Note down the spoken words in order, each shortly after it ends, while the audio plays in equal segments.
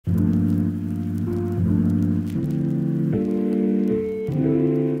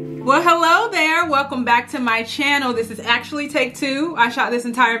Well, hello there. Welcome back to my channel. This is actually take two. I shot this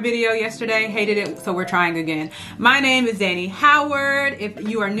entire video yesterday, hated it, so we're trying again. My name is Danny Howard. If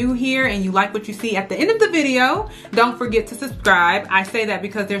you are new here and you like what you see at the end of the video, don't forget to subscribe. I say that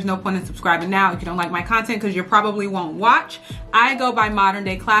because there's no point in subscribing now if you don't like my content, because you probably won't watch. I go by Modern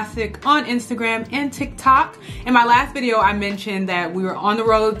Day Classic on Instagram and TikTok. In my last video, I mentioned that we were on the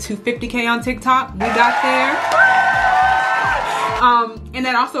road to 50K on TikTok. We got there. And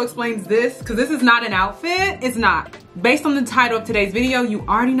that also explains this, because this is not an outfit. It's not. Based on the title of today's video, you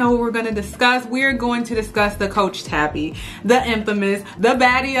already know what we're going to discuss. We're going to discuss the Coach Tabby, the infamous, the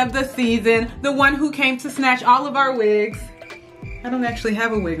baddie of the season, the one who came to snatch all of our wigs. I don't actually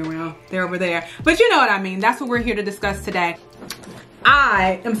have a wig around. They're over there. But you know what I mean. That's what we're here to discuss today.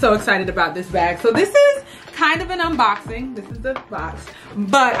 I am so excited about this bag. So this is kind of an unboxing. This is the box,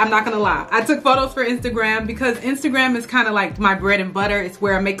 but I'm not gonna lie, I took photos for Instagram because Instagram is kind of like my bread and butter. It's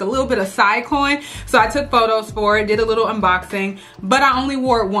where I make a little bit of side coin. So I took photos for it, did a little unboxing, but I only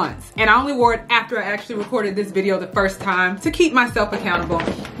wore it once, and I only wore it after I actually recorded this video the first time to keep myself accountable.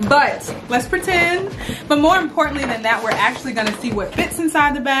 But let's pretend. But more importantly than that, we're actually gonna see what fits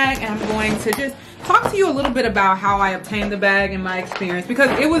inside the bag, and I'm going to just talk to you a little bit about how I obtained the bag and my experience,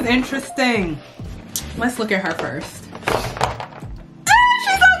 because it was interesting. Let's look at her first.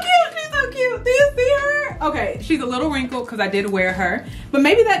 She's so cute, she's so cute. Do you see her? Okay, she's a little wrinkled because I did wear her, but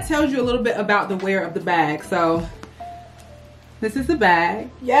maybe that tells you a little bit about the wear of the bag. So this is the bag.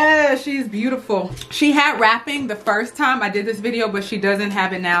 Yeah, she's beautiful. She had wrapping the first time I did this video, but she doesn't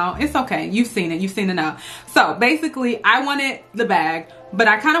have it now. It's okay, you've seen it, you've seen enough. So basically, I wanted the bag, but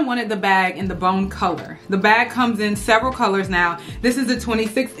I kind of wanted the bag in the bone color. The bag comes in several colors now. This is a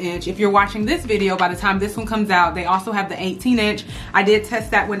 26 inch. If you're watching this video, by the time this one comes out, they also have the 18 inch. I did test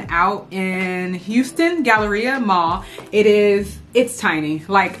that one out in Houston Galleria Mall. It's tiny.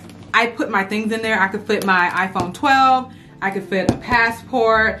 Like, I put my things in there. I could fit my iPhone 12. I could fit a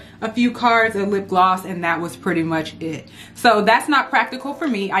passport, a few cards, a lip gloss, and that was pretty much it. So that's not practical for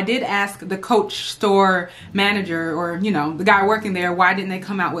me. I did ask the Coach store manager, or you know, the guy working there, why didn't they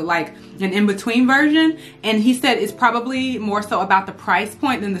come out with like an in-between version? And he said it's probably more so about the price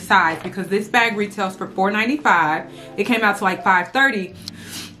point than the size, because this bag retails for $4.95. It came out to like $5.30.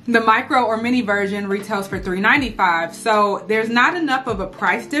 The micro or mini version retails for $3.95. So there's not enough of a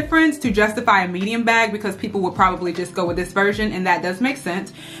price difference to justify a medium bag, because people will probably just go with this version, and that does make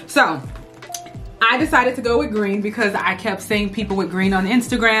sense. So I decided to go with green because I kept seeing people with green on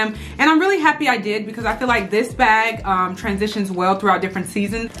Instagram, and I'm really happy I did, because I feel like this bag transitions well throughout different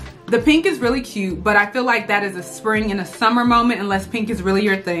seasons. The pink is really cute, but I feel like that is a spring and a summer moment, unless pink is really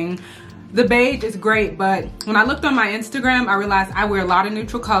your thing. The beige is great, but when I looked on my Instagram, I realized I wear a lot of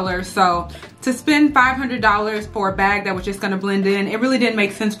neutral colors. So to spend $500 for a bag that was just gonna blend in, it really didn't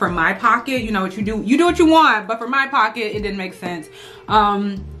make sense for my pocket. You know what you do what you want, but for my pocket, it didn't make sense.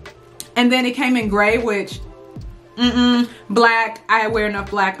 And then it came in gray, which, black, I wear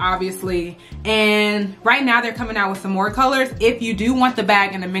enough black, obviously. And right now they're coming out with some more colors. If you do want the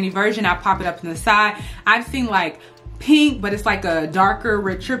bag in the mini version, I'll pop it up to the side. I've seen like pink, but it's like a darker,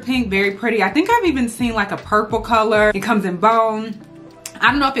 richer pink, very pretty. I think I've even seen like a purple color. It comes in bone. I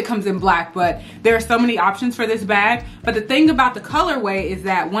don't know if it comes in black, but there are so many options for this bag. But the thing about the colorway is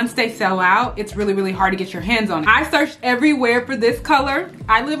that once they sell out, it's really, really hard to get your hands on it. I searched everywhere for this color.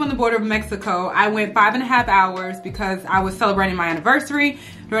 I live on the border of Mexico. I went 5.5 hours because I was celebrating my anniversary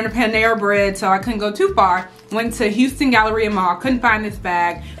during the Panera Bread, so I couldn't go too far. Went to Houston Galleria Mall, couldn't find this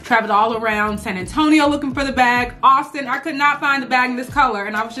bag. Traveled all around San Antonio looking for the bag. Austin, I could not find the bag in this color,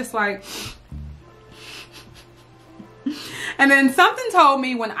 and I was just like, and then something told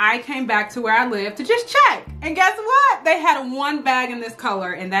me when I came back to where I live to just check. And guess what? They had one bag in this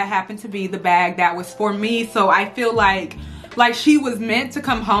color, and that happened to be the bag that was for me. So I feel like she was meant to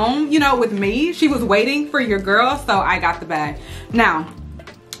come home, you know, with me. She was waiting for your girl, so I got the bag. Now,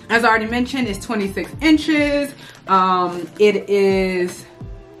 as I already mentioned, it's 26 inches. It is,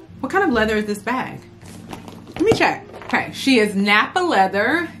 what kind of leather is this bag? Let me check. Okay, she is Napa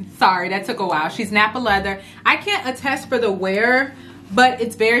leather. Sorry, that took a while. She's Napa leather. I can't attest for the wear, but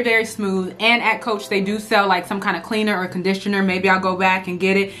it's very, very smooth. And at Coach, they do sell like some kind of cleaner or conditioner. Maybe I'll go back and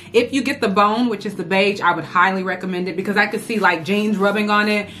get it. If you get the bone, which is the beige, I would highly recommend it, because I could see like jeans rubbing on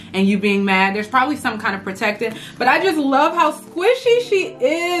it and you being mad. There's probably some kind of protectant, but I just love how squishy she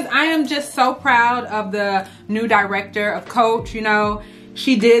is. I am just so proud of the new director of Coach, you know.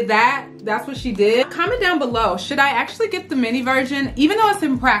 She did that. That's what she did. Comment down below, should I actually get the mini version? Even though it's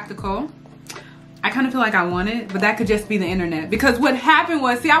impractical, I kind of feel like I want it, but that could just be the internet. Because what happened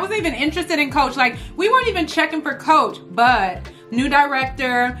was, see, I wasn't even interested in Coach. Like, we weren't even checking for Coach, but new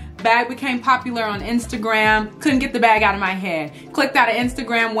director, bag became popular on Instagram, couldn't get the bag out of my head. Clicked out of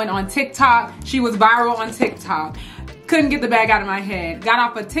Instagram, went on TikTok, she was viral on TikTok. Couldn't get the bag out of my head. Got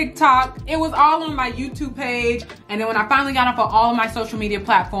off of TikTok, it was all on my YouTube page, and then when I finally got off of all of my social media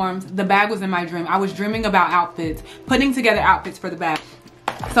platforms, the bag was in my dream. I was dreaming about outfits, putting together outfits for the bag.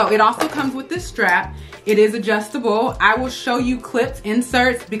 So it also comes with this strap. It is adjustable. I will show you clips,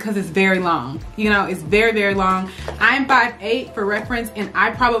 inserts, because it's very long. You know, it's very, very long. I'm 5'8" for reference, and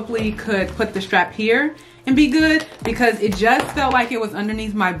I probably could put the strap here and be good because it just felt like it was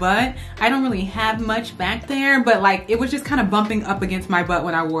underneath my butt. I don't really have much back there, but like it was just kind of bumping up against my butt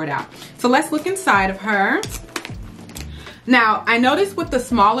when I wore it out. So let's look inside of her. Now, I noticed with the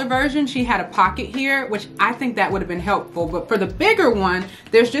smaller version, she had a pocket here, which I think that would have been helpful. But for the bigger one,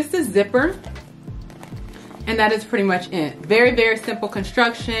 there's just a zipper. And that is pretty much it. Very, very simple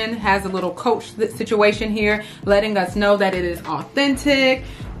construction. Has a little Coach situation here, letting us know that it is authentic.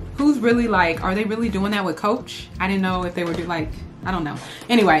 Who's really like, are they really doing that with Coach? I didn't know if they were like, I don't know.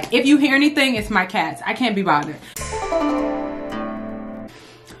 Anyway, if you hear anything, it's my cats. I can't be bothered.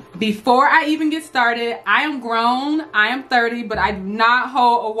 Before I even get started, I am grown, I am 30, but I do not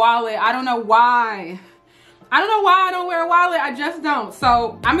hold a wallet. I don't know why. I don't know why I don't wear a wallet, I just don't.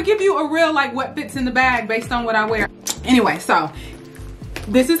 So I'm gonna give you a real like what fits in the bag based on what I wear. Anyway, so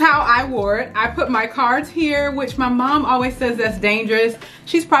this is how I wore it. I put my cards here, which my mom always says that's dangerous.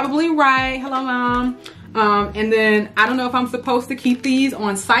 She's probably right, hello mom. And then I don't know if I'm supposed to keep these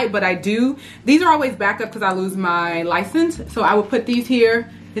on site, but I do. These are always backup because I lose my license. So I would put these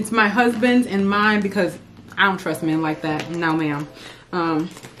here. It's my husband's and mine because I don't trust men like that. No, ma'am.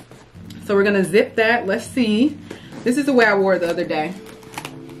 So we're gonna zip that. Let's see. This is the way I wore it the other day.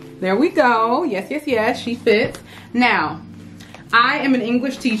 There we go. Yes, yes, yes. She fits. Now, I am an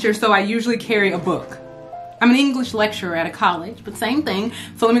English teacher, so I usually carry a book. I'm an English lecturer at a college, but same thing.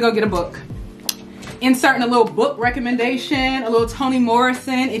 So let me go get a book. Inserting a little book recommendation, a little Toni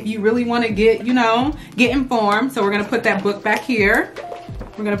Morrison if you really want to get, you know, get informed. So we're gonna put that book back here.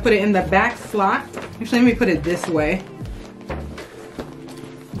 We're gonna put it in the back slot. Actually, let me put it this way.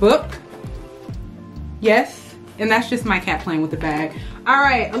 Book. Yes, and that's just my cat playing with the bag. All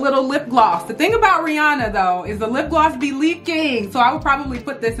right, a little lip gloss. The thing about Rihanna though is the lip gloss be leaking. So I would probably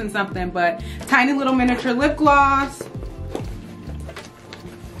put this in something, but tiny little miniature lip gloss.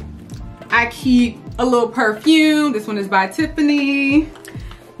 I keep a little perfume. This one is by Tiffany.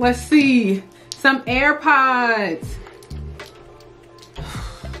 Let's see, some AirPods.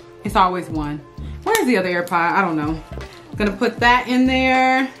 It's always one. Where's the other AirPod? I don't know. I'm gonna put that in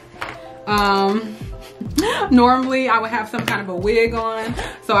there. Normally I would have some kind of a wig on,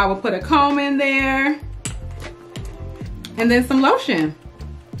 so I would put a comb in there. And then some lotion.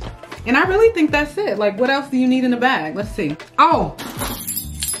 And I really think that's it. Like, what else do you need in the bag? Let's see. Oh,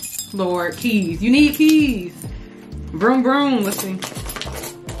 Lord, keys. You need keys. Vroom, vroom. Let's see.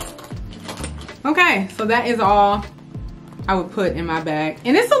 Okay, so that is all I would put in my bag.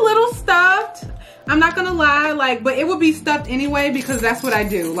 And it's a little stuffed. I'm not gonna lie, like, but it would be stuffed anyway because that's what I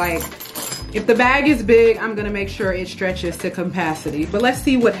do. Like, if the bag is big, I'm gonna make sure it stretches to capacity. But let's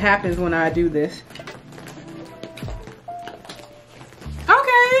see what happens when I do this.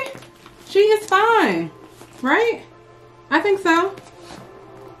 Okay, she is fine, right? I think so.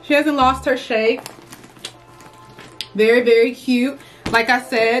 She hasn't lost her shape. Very, very cute. Like I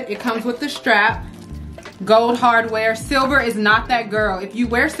said, it comes with the strap. Gold hardware. Silver is not that girl. If you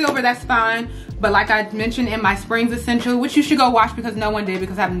wear silver, that's fine. But like I mentioned in my Springs Essential, which you should go watch because no one did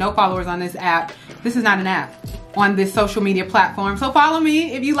because I have no followers on this app. This is not an app on this social media platform. So follow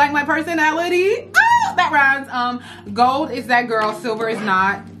me if you like my personality. Oh, that rhymes. Gold is that girl. Silver is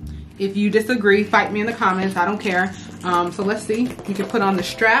not. If you disagree, fight me in the comments. I don't care. So let's see. You can put on the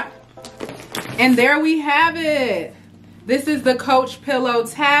strap. And there we have it. This is the Coach Pillow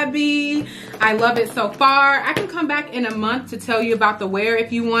Tabby. I love it so far. I can come back in a month to tell you about the wear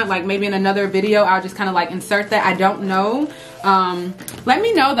if you want. Like maybe in another video, I'll just kind of like insert that. I don't know. Let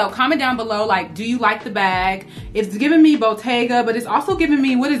me know though. Comment down below. Like, do you like the bag? It's giving me Bottega, but it's also giving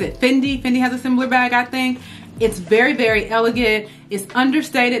me, what is it? Fendi. Fendi has a similar bag, I think. It's very, very elegant. It's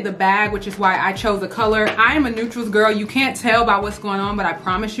understated, the bag, which is why I chose the color. I am a neutrals girl. You can't tell by what's going on, but I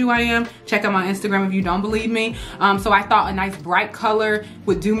promise you I am. Check out my Instagram if you don't believe me. So I thought a nice bright color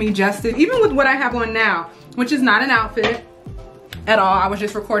would do me justice, even with what I have on now, which is not an outfit at all. I was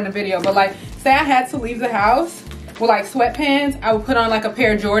just recording a video, but like, say I had to leave the house with like sweatpants, I would put on like a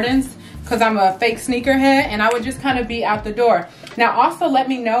pair of Jordans because I'm a fake sneakerhead, and I would just kind of be out the door. Now also let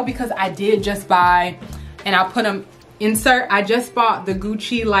me know, because I did just buy, and I'll put them insert, I just bought the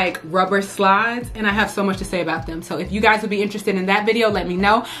Gucci like rubber slides and I have so much to say about them. So if you guys would be interested in that video, let me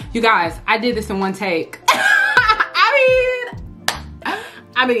know. You guys, I did this in one take.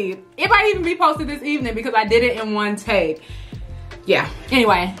 I mean, it might even be posted this evening because I did it in one take. Yeah,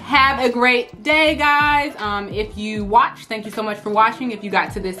 anyway, have a great day, guys. If you watched, thank you so much for watching. If you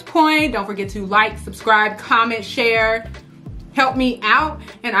got to this point, don't forget to like, subscribe, comment, share, help me out,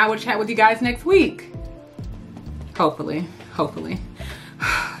 and I will chat with you guys next week. Hopefully.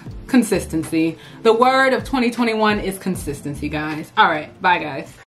 Consistency. The word of 2021 is consistency, guys. All right, bye, guys.